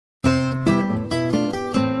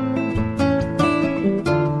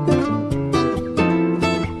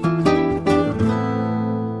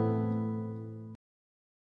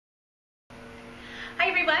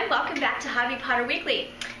Potter Weekly.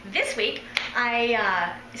 This week,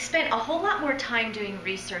 I spent a whole lot more time doing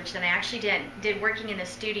research than I actually did working in the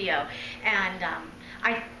studio, and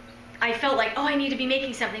I felt like, oh, I need to be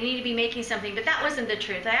making something, but that wasn't the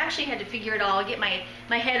truth. I actually had to figure it all, get my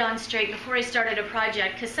head on straight before I started a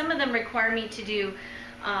project, because some of them require me to do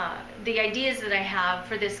the ideas that I have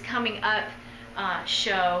for this coming up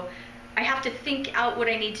show. I have to think out what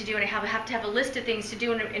I need to do, and I have to have a list of things to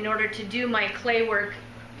do in order to do my clay work,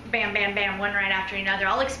 bam, bam, bam, one right after another.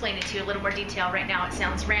 I'll explain it to you in a little more detail. Right now it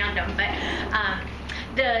sounds random, but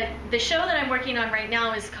the show that I'm working on right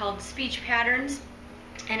now is called Speech Patterns,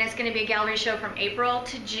 and it's going to be a gallery show from April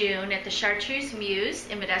to June at the Chartreuse Muse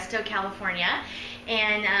in Modesto, California.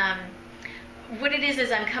 And what it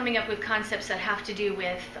is I'm coming up with concepts that have to do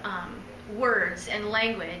with words and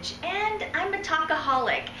language, and I'm a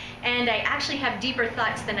talkaholic, and I actually have deeper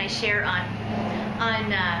thoughts than I share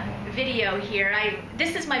on video here.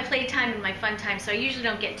 This is my playtime and my fun time, so I usually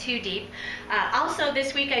don't get too deep. Also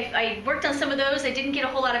this week I worked on some of those. I didn't get a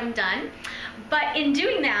whole lot of them done, but in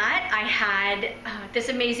doing that I had this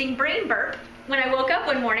amazing brain burp when I woke up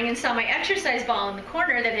one morning and saw my exercise ball in the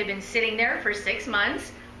corner that had been sitting there for 6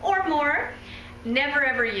 months or more, never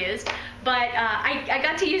ever used, but I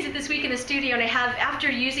got to use it this week in the studio, and I have, after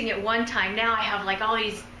using it one time, now I have like all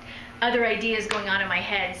these other ideas going on in my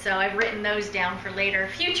head, so I've written those down for later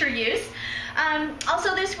future use.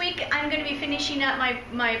 Also this week I'm going to be finishing up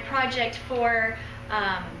my project for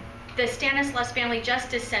the Stanislaus Family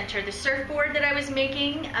Justice Center, the surfboard that I was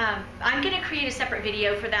making. I'm going to create a separate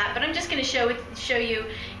video for that, but I'm just going to show you,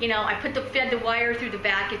 I fed the wire through the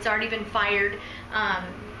back. It's already been fired.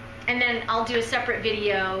 And then I'll do a separate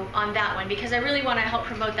video on that one, because I really want to help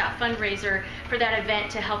promote that fundraiser for that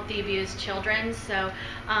event to help the abused children. So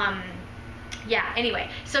yeah, anyway,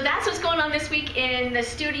 so that's what's going on this week in the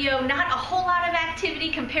studio. Not a whole lot of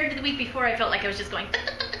activity compared to the week before. I felt like I was just going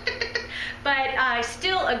but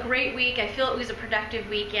still a great week. I feel it was a productive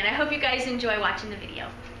week, and I hope you guys enjoy watching the video.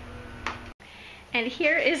 And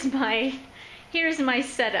here's my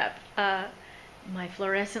setup. My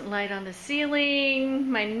fluorescent light on the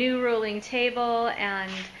ceiling, my new rolling table,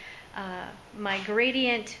 and my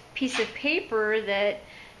gradient piece of paper that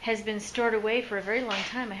has been stored away for a very long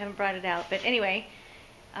time. I haven't brought it out, but anyway,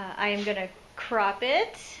 I am going to crop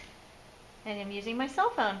it, and I'm using my cell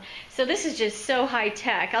phone. So this is just so high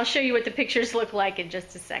tech. I'll show you what the pictures look like in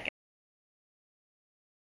just a second.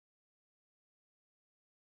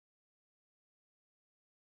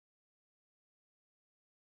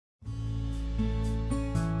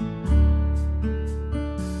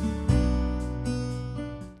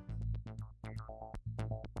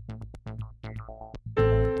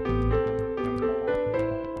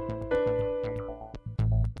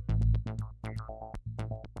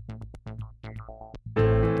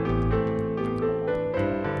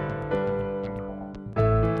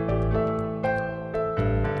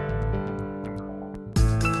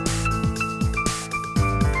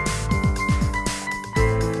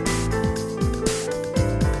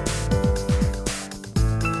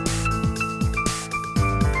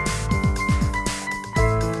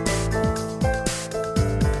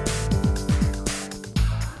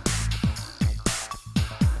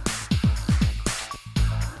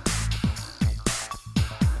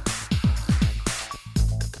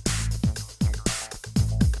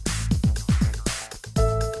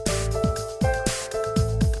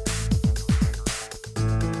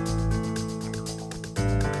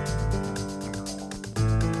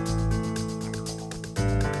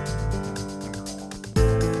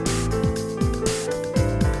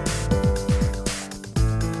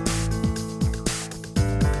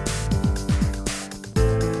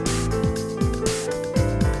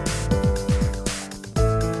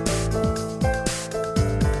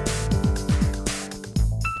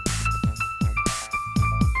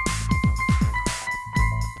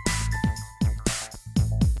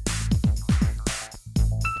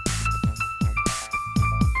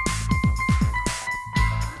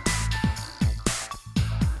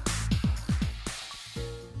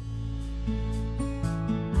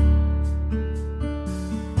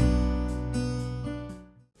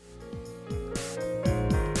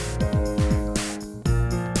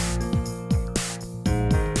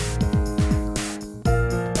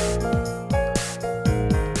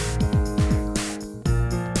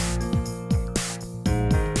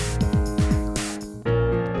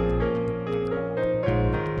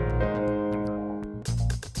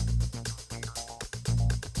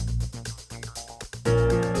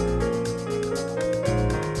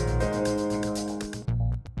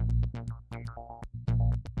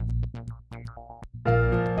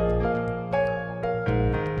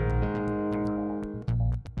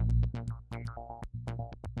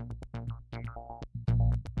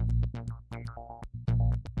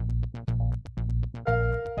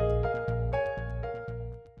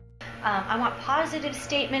 I want positive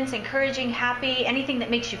statements, encouraging, happy, anything that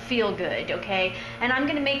makes you feel good, okay? And I'm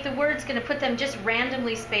going to make the words, going to put them just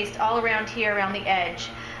randomly spaced all around here, around the edge.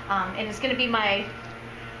 And it's going to be my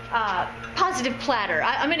positive platter.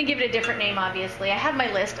 I'm going to give it a different name, obviously. I have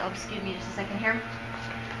my list. Oh, excuse me just a second here.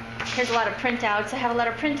 Here's a lot of printouts. I have a lot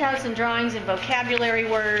of printouts and drawings and vocabulary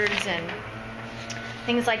words and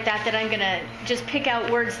things like that I'm going to just pick out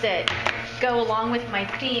words that go along with my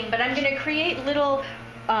theme. But I'm going to create little,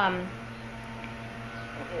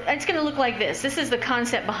 it's going to look like this. This is the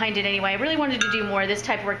concept behind it anyway. I really wanted to do more of this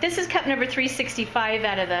type of work. This is cup number 365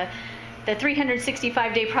 out of the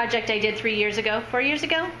 365-day project I did 3 years ago. 4 years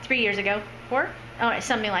ago? 3 years ago. 4? Oh,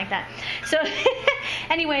 something like that. So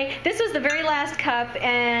anyway, this was the very last cup,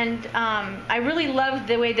 and I really loved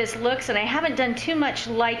the way this looks, and I haven't done too much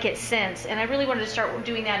like it since, and I really wanted to start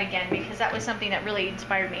doing that again because that was something that really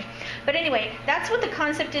inspired me. But anyway, that's what the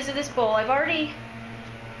concept is of this bowl. I've already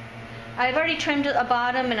trimmed a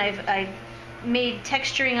bottom, and I've made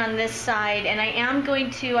texturing on this side, and I am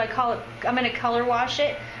going to, I'm going to color wash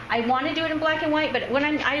it. I want to do it in black and white, but when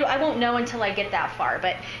I won't know until I get that far.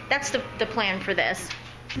 But that's the plan for this.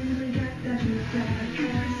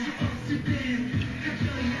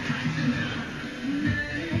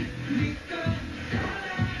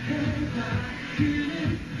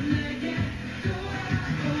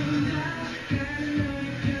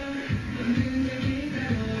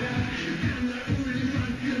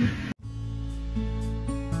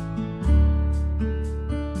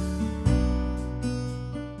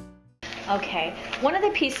 Okay, one of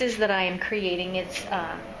the pieces that I am creating, it's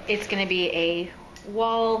going to be a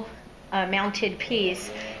wall mounted piece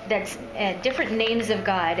that's different names of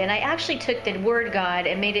God, and I actually took the word God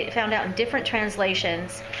and found out in different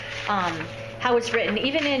translations how it's written,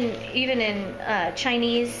 even in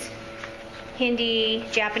Chinese, Hindi,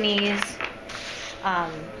 Japanese,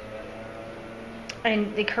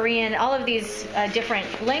 and the Korean, all of these different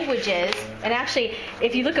languages. And actually,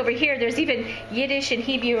 if you look over here, there's even Yiddish and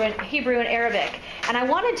Hebrew and Arabic. And I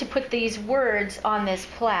wanted to put these words on this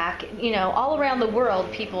plaque. You know, all around the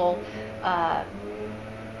world, people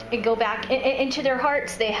go back into their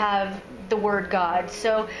hearts. They have the word God.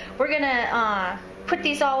 So we're gonna put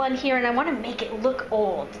these all on here, and I want to make it look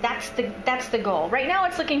old. That's the goal. Right now,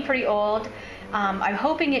 it's looking pretty old. I'm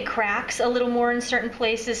hoping it cracks a little more in certain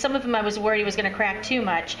places. Some of them I was worried it was going to crack too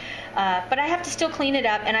much. But I have to still clean it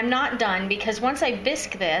up, and I'm not done because once I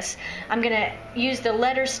bisque this, I'm going to use the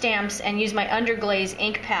letter stamps and use my underglaze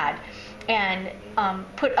ink pad and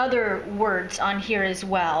put other words on here as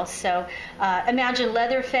well. So imagine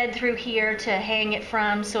leather fed through here to hang it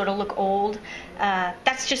from so it'll look old.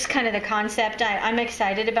 That's just kind of the concept. I'm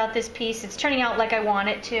excited about this piece. It's turning out like I want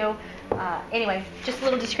it to. Anyway, just a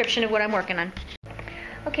little description of what I'm working on.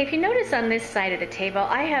 Okay, if you notice on this side of the table,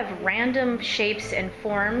 I have random shapes and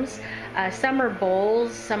forms. Some are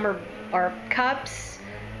bowls, some are cups,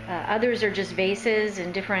 others are just vases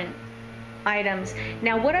and different items.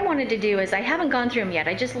 Now what I wanted to do is, I haven't gone through them yet,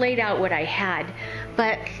 I just laid out what I had,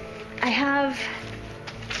 but I have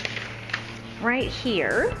right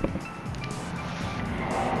here,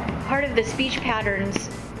 part of the speech patterns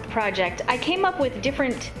project, I came up with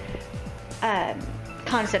different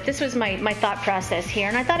concept. This was my thought process here,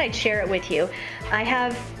 and I thought I'd share it with you. I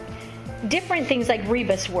have different things like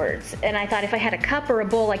rebus words, and I thought if I had a cup or a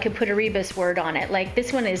bowl, I could put a rebus word on it. Like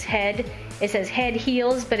this one is head. It says head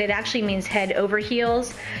heels, but it actually means head over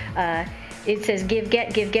heels. It says give,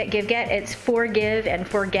 get, give, get, give, get. It's forgive and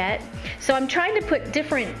forget. So I'm trying to put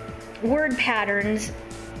different word patterns,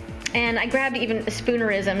 and I grabbed even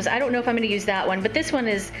spoonerisms. I don't know if I'm going to use that one, but this one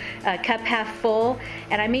is cup half full,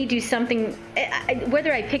 and I may do something,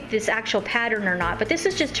 whether I pick this actual pattern or not, but this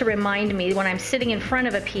is just to remind me when I'm sitting in front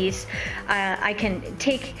of a piece, I can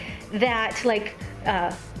take that, like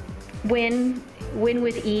win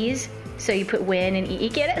with ease. So you put win and e,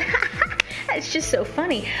 get it? It's just so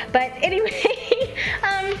funny. But anyway,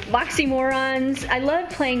 oxymorons. I love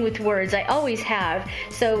playing with words. I always have.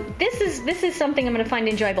 So this is something I'm going to find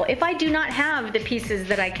enjoyable. If I do not have the pieces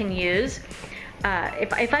that I can use,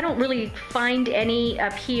 if I don't really find any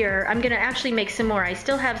up here, I'm going to actually make some more. I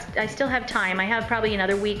still have time. I have probably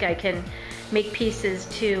another week I can make pieces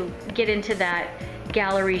to get into that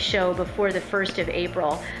gallery show before the 1st of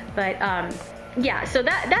April. But yeah, so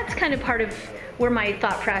that's kind of part of where my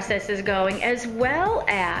thought process is going, as well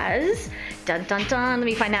as, dun dun dun, let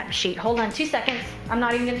me find that sheet. Hold on 2 seconds. I'm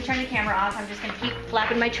not even going to turn the camera off. I'm just going to keep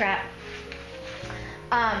flapping my trap.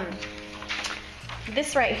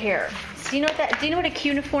 This right here. Do you know what do you know what a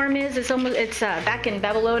cuneiform is? It's back in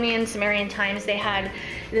Babylonian, Sumerian times. They had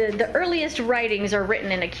the earliest writings are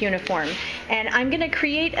written in a cuneiform, and I'm going to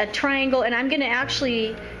create a triangle, and I'm going to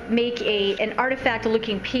actually make an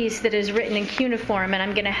artifact-looking piece that is written in cuneiform, and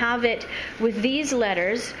I'm going to have it with these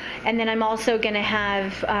letters, and then I'm also going to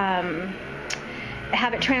have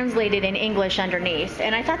it translated in English underneath,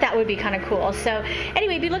 and I thought that would be kind of cool. So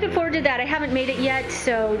anyway, be looking forward to that. I haven't made it yet,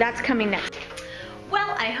 so that's coming next.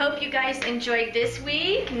 Well, I hope you guys enjoyed this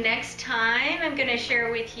week. Next time I'm going to share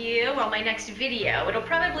with you, well, my next video. It'll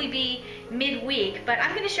probably be midweek, but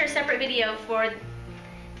I'm going to share a separate video for,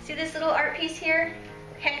 see this little art piece here?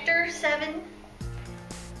 Hector 7.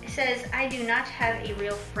 It says, I do not have a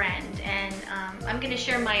real friend, and I'm going to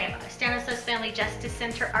share my Stanislaus Family Justice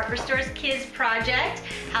Center Art Restores Kids project,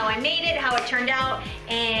 how I made it, how it turned out,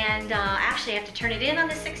 and actually I have to turn it in on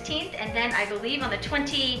the 16th, and then I believe on the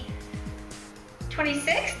 26th?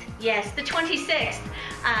 Yes, the 26th.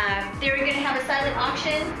 They're going to have a silent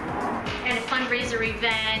auction and a fundraiser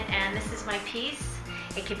event, and this is my piece.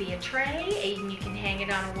 It could be a tray, and you can hang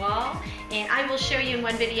it on a wall, and I will show you in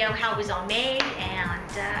one video how it was all made,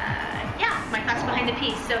 and yeah, my thoughts behind the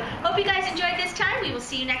piece. So hope you guys enjoyed this time. We will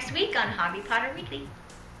see you next week on Hobby Potter Weekly.